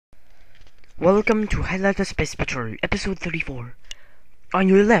Welcome to Highlight of Space Patrol, episode 34. On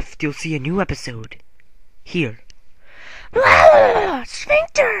your left, you'll see a new episode. Here.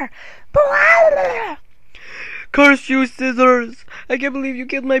 Sphincter! Curse you, scissors! I can't believe you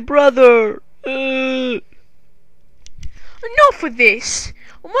killed my brother! Enough of this!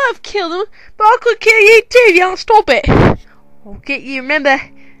 I might have killed him, but I could kill you too if you don't stop it! I'll get you, remember?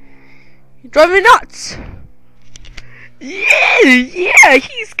 You're driving me nuts! Yeah,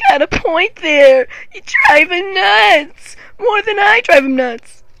 he's got a point there. You drive him nuts. More than I drive him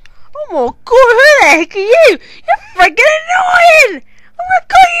nuts. Oh my god, who the heck are you? You're freaking annoying! I'm gonna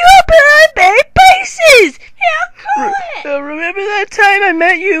cut you up in unburied pieces! Yeah, I'll call it! Remember that time I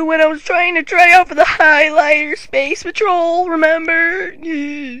met you when I was trying to try out for the Highlighter Space Patrol, remember?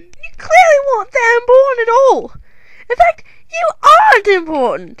 You clearly weren't that important at all. In fact, you aren't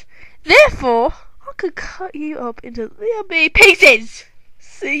important. Therefore, I could cut you up into little bitty pieces.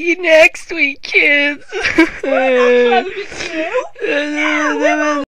 See you next week, kids. We're not close with you.